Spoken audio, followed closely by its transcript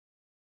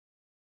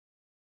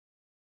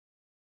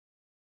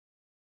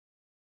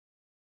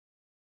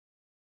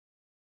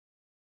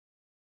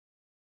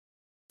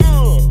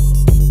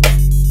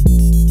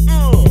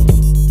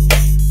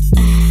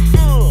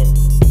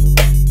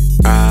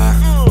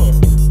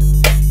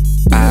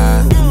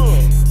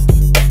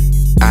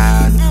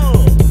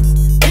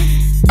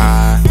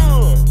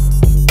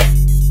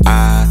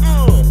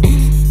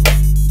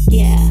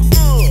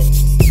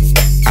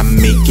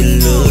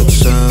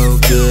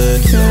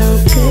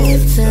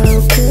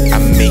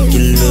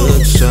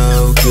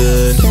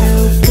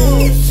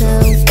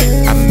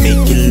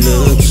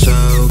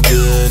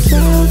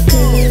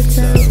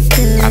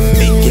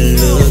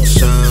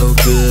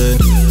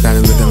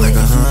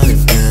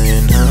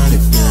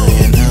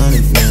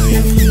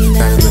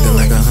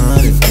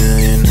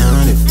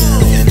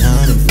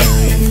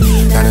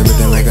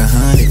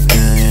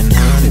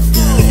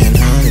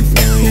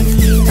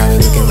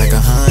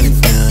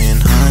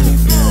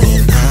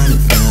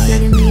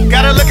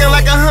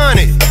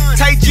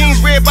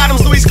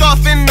bottoms, Louis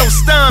scarfing, no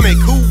stomach.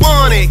 Who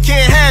want it?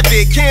 Can't have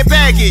it, can't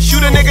bag it.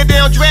 Shoot a nigga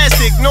down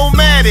drastic,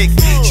 nomadic.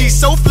 She's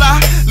so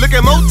fly, look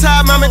at Moti.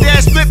 Mom and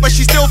dad split, but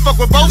she still fuck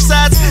with both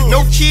sides.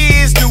 No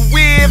kids, new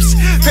whips,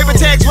 paper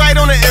tags right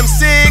on the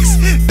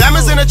M6.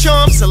 Diamonds in her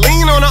charm,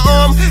 Celine on her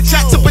arm.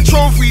 Shots of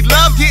Patron, we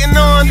love getting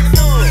on.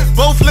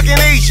 Both looking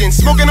Asian,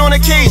 smoking on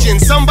occasion.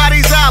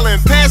 Somebody's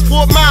island,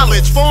 passport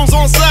mileage, phones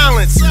on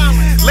silence.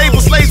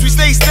 Label slaves, we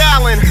stay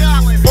styling.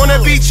 On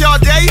the beach all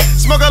day,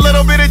 smoke a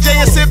little bit of J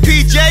and sip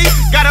PJ.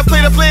 Gotta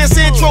play the play in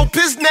Centro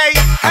Pisney.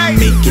 I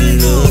make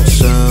it look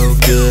so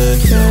good.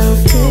 So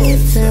good,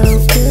 so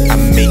good. I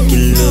make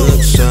it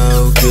look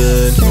so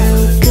good. So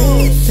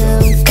good, so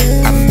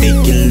good. I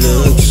make it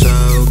look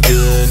so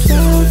good. So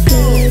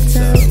good,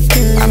 so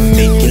good. I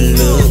make it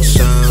look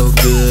so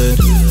good.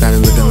 Got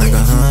it looking like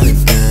 100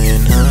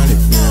 million, 100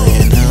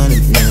 million,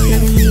 100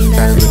 million.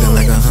 Got it looking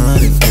like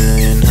 100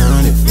 million,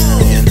 100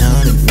 million,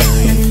 100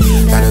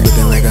 million. Got it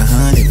looking like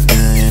 100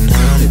 million,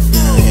 100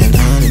 million,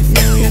 100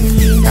 million.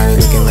 Got it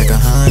looking like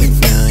 100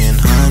 million,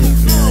 100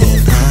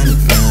 million, 100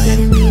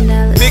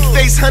 million. Big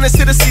face, hunters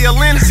to the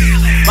ceiling.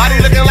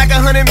 Body looking like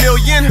 100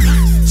 million.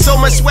 So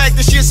much swag,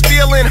 this shit's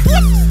feeling.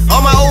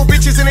 All my old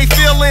bitches and they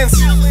feelings.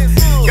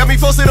 Got me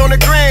posted on the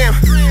gram.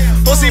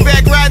 Pussy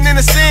back riding in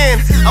the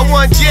sand. I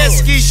want jet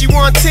skis, she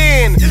want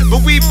 10.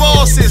 But we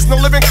bosses, no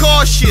living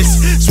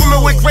cautious.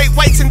 Swimming with great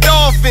whites and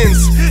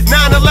dolphins.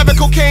 911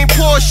 cocaine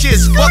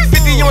Porsches.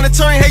 $150 on the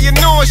turn, hey, you're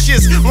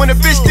nauseous. When a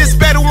bitch this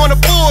better want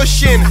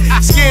abortion.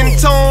 Skin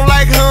tone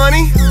like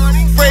honey.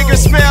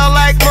 Fragrance smell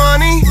like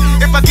money.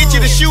 If I get you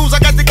the shoes, I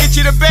got to get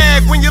you the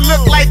bag. When you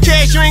look like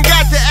cash, you ain't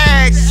got to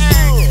ask.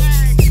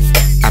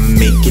 I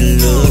make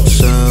it look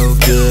so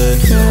good.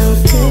 So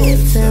good,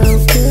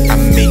 so good.